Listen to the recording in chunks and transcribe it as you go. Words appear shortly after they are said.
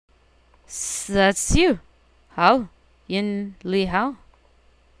That's you. How? Yin Li Hao?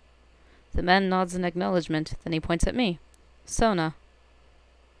 The man nods in acknowledgement, then he points at me. Sona.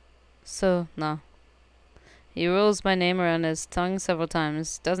 Sona. He rolls my name around his tongue several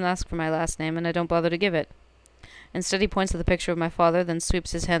times, doesn't ask for my last name, and I don't bother to give it. Instead, he points at the picture of my father, then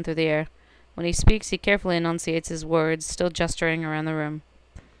sweeps his hand through the air. When he speaks, he carefully enunciates his words, still gesturing around the room.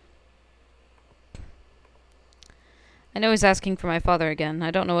 I know he's asking for my father again.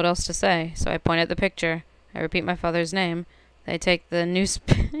 I don't know what else to say, so I point at the picture. I repeat my father's name. They take the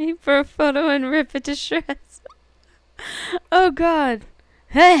newspaper photo and rip it to shreds. Oh God.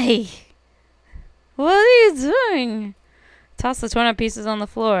 Hey! What are you doing? Toss the torn up pieces on the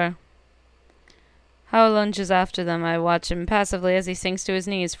floor. Hao lunges after them. I watch him passively as he sinks to his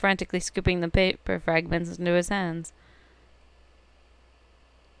knees, frantically scooping the paper fragments into his hands.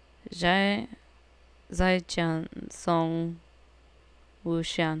 Zai Qian Song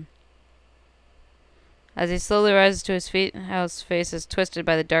Wuxian. As he slowly rises to his feet, Hao's face is twisted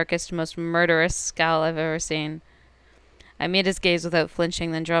by the darkest, most murderous scowl I've ever seen. I meet his gaze without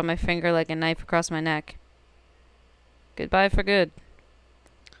flinching, then draw my finger like a knife across my neck. Goodbye for good.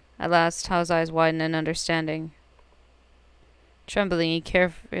 At last, Hao's eyes widen in understanding. Trembling, he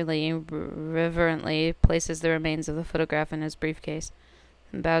carefully, reverently places the remains of the photograph in his briefcase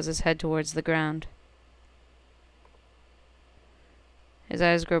and bows his head towards the ground. His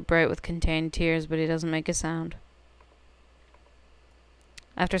eyes grow bright with contained tears, but he doesn't make a sound.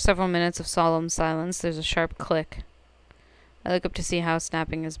 After several minutes of solemn silence, there's a sharp click. I look up to see Hao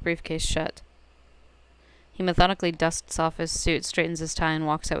snapping his briefcase shut. He methodically dusts off his suit, straightens his tie, and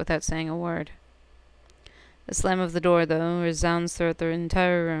walks out without saying a word. The slam of the door, though, resounds throughout the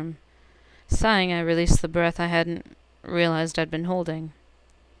entire room. Sighing, I release the breath I hadn't realized I'd been holding.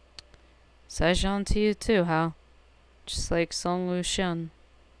 Saishan to you too, Hao. Just like Song Wuxian.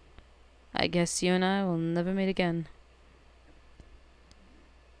 I guess you and I will never meet again.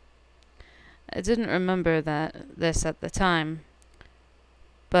 I didn't remember this at the time,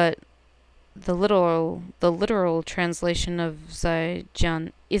 but the literal translation of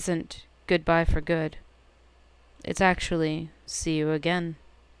Zaijian isn't goodbye for good. It's actually see you again.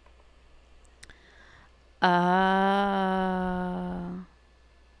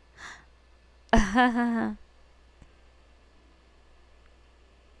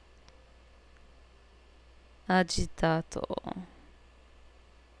 Agitato.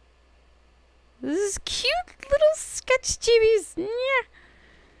 This is cute little sketch chibis.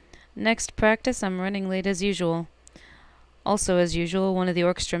 Next practice, I'm running late as usual. Also, as usual, one of the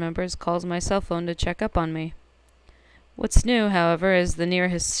orchestra members calls my cell phone to check up on me. What's new, however, is the near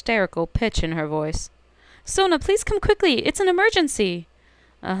hysterical pitch in her voice. Sona, please come quickly. It's an emergency.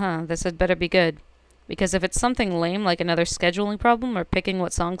 This had better be good. Because if it's something lame like another scheduling problem or picking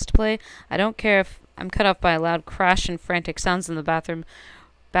what songs to play, I don't care if I'm cut off by a loud crash and frantic sounds in the background.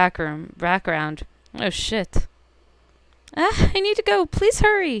 Oh shit. I need to go. Please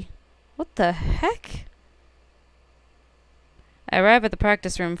hurry. What the heck? I arrive at the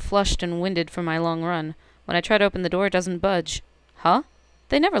practice room flushed and winded from my long run. When I try to open the door, it doesn't budge. Huh?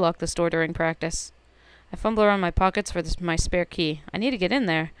 They never lock this door during practice. I fumble around my pockets for my spare key. I need to get in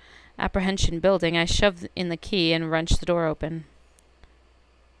there. Apprehension building, I shove in the key and wrench the door open.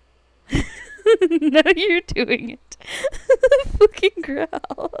 Now you're doing it. Fucking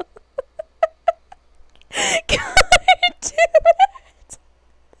growl. God damn it.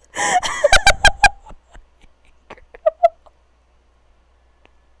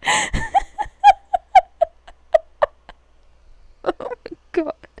 Oh my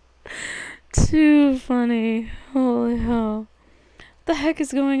God. Too funny. Holy hell. What the heck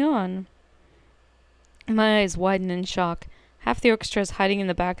is going on? My eyes widen in shock. Half the orchestra is hiding in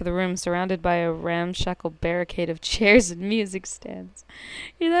the back of the room, surrounded by a ramshackle barricade of chairs and music stands.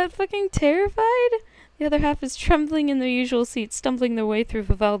 You're that fucking terrified? The other half is trembling in their usual seats, stumbling their way through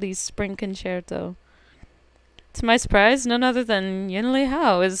Vivaldi's Spring Concerto. To my surprise, none other than Yinli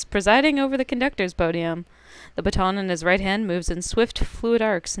Hao is presiding over the conductor's podium. The baton in his right hand moves in swift, fluid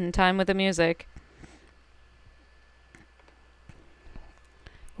arcs in time with the music.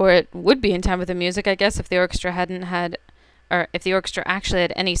 Or it would be in time with the music, I guess, if the orchestra actually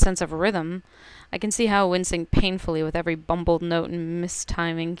had any sense of rhythm. I can see Hao wincing painfully with every bumbled note and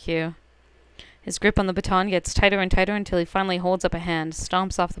mistiming cue. His grip on the baton gets tighter and tighter until he finally holds up a hand,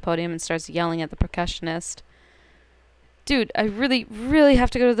 stomps off the podium, and starts yelling at the percussionist. Dude, I really, really have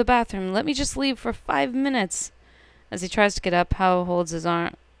to go to the bathroom. Let me just leave for 5 minutes. As he tries to get up, Hao holds his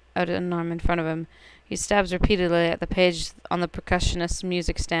arm out an arm in front of him. He stabs repeatedly at the page on the percussionist's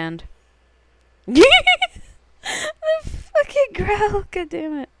music stand. The fucking growl, god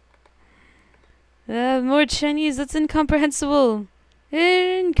damn it. More Chinese, that's incomprehensible.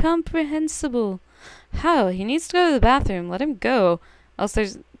 Incomprehensible. How? He needs to go to the bathroom. Let him go.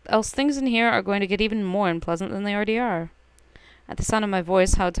 Else things in here are going to get even more unpleasant than they already are. At the sound of my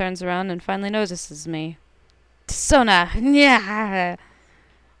voice, Hao turns around and finally notices me. Sona! Yeah!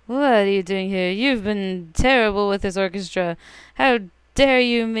 What are you doing here? You've been terrible with this orchestra. How dare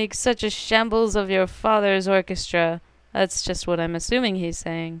you make such a shambles of your father's orchestra? That's just what I'm assuming he's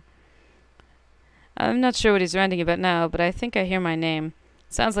saying. I'm not sure what he's ranting about now, but I think I hear my name.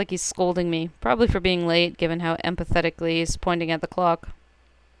 Sounds like he's scolding me, probably for being late, given how empathetically he's pointing at the clock.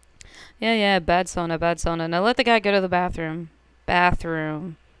 Yeah, bad Sona, bad Sona. Now let the guy go to the bathroom.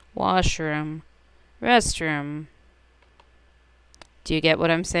 Bathroom. Washroom. Restroom. Do you get what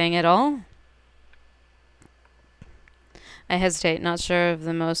I'm saying at all? I hesitate, not sure of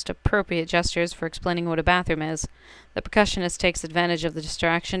the most appropriate gestures for explaining what a bathroom is. The percussionist takes advantage of the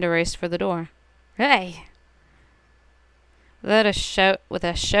distraction to race for the door. Hey! With a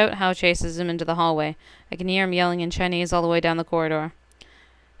shout, Hao chases him into the hallway. I can hear him yelling in Chinese all the way down the corridor.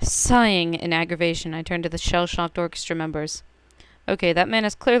 Sighing in aggravation, I turn to the shell-shocked orchestra members. Okay, that man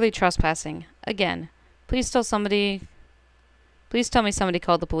is clearly trespassing. Again. Please tell me somebody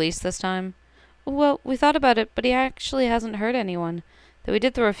called the police this time. Well, we thought about it, but he actually hasn't hurt anyone. Though we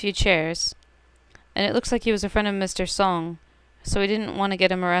did throw a few chairs. And it looks like he was a friend of Mr. Song, so we didn't want to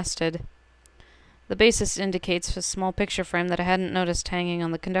get him arrested. The bassist indicates a small picture frame that I hadn't noticed hanging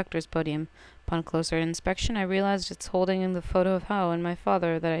on the conductor's podium. Upon closer inspection, I realized it's holding the photo of Hao and my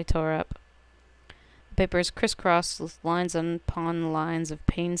father that I tore up. The paper is crisscrossed with lines upon lines of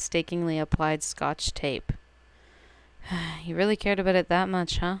painstakingly applied Scotch tape. He really cared about it that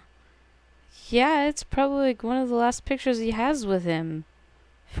much, huh? Yeah, it's probably like one of the last pictures he has with him.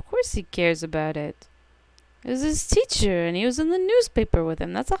 Of course he cares about it. It was his teacher, and he was in the newspaper with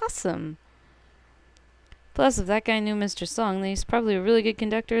him. That's awesome. Plus, if that guy knew Mr. Song, then he's probably a really good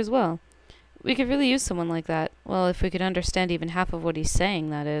conductor as well. We could really use someone like that. Well, if we could understand even half of what he's saying,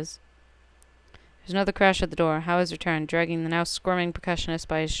 that is. There's another crash at the door. Hao has returned, dragging the now squirming percussionist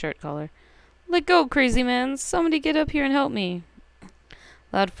by his shirt collar. Let go, crazy man! Somebody get up here and help me!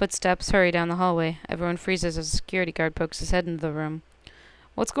 Loud footsteps hurry down the hallway. Everyone freezes as a security guard pokes his head into the room.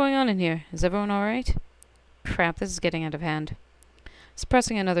 What's going on in here? Is everyone alright? Crap, this is getting out of hand.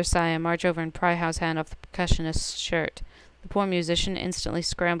 Suppressing another sigh, I march over and pry Hao's hand off the percussionist's shirt. The poor musician instantly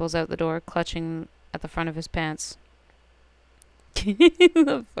scrambles out the door, clutching at the front of his pants.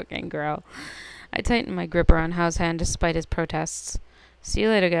 The fucking growl. I tighten my grip around Hao's hand despite his protests. See you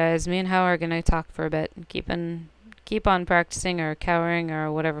later, guys. Me and Hao are gonna talk for a bit. Keep on practicing or cowering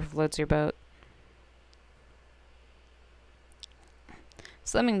or whatever floats your boat.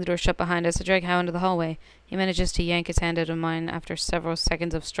 Slamming the door shut behind us, I drag Hao into the hallway. He manages to yank his hand out of mine after several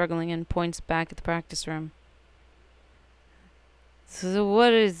seconds of struggling and points back at the practice room. So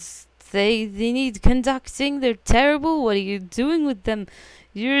what is... They need conducting? They're terrible? What are you doing with them?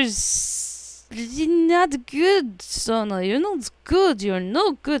 You're not good, Sona. You're not good. You're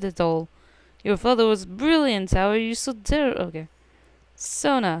no good at all. Your father was brilliant. How are you so terrible? Okay.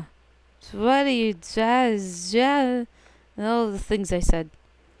 Sona. What are you... and all the things I said.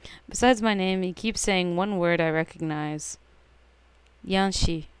 Besides my name, he keeps saying one word I recognize.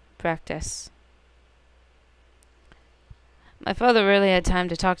 Yanshi. Practice. My father rarely had time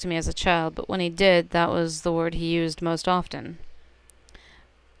to talk to me as a child, but when he did, that was the word he used most often.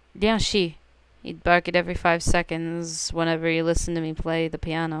 Yanshi. He'd bark it every 5 seconds whenever he listened to me play the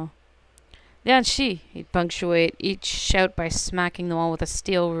piano. Yanshi. He'd punctuate each shout by smacking the wall with a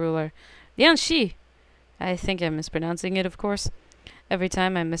steel ruler. Yanshi. I think I'm mispronouncing it, of course. Every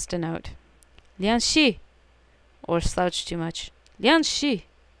time I missed a note. Lianxi. Or slouched too much. Lianxi.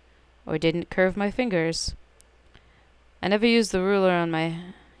 Or didn't curve my fingers. He never used the ruler on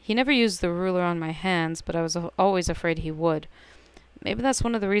my hands, but I was always afraid he would. Maybe that's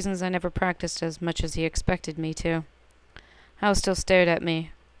one of the reasons I never practiced as much as he expected me to. Hao still stared at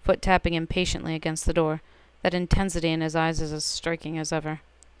me, foot tapping impatiently against the door. That intensity in his eyes is as striking as ever.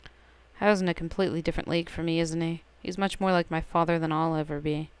 Hao's in a completely different league for me, isn't he? He's much more like my father than I'll ever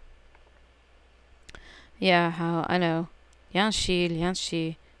be. Yeah, Hao, I know.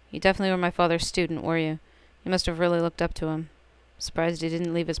 Lianxi. You definitely were my father's student, were you? You must have really looked up to him. Surprised he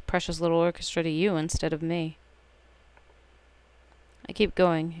didn't leave his precious little orchestra to you instead of me. I keep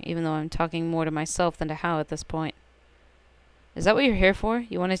going, even though I'm talking more to myself than to Hao at this point. Is that what you're here for?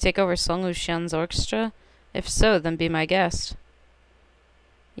 You want to take over Song Wuxian's orchestra? If so, then be my guest.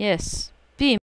 Yes, be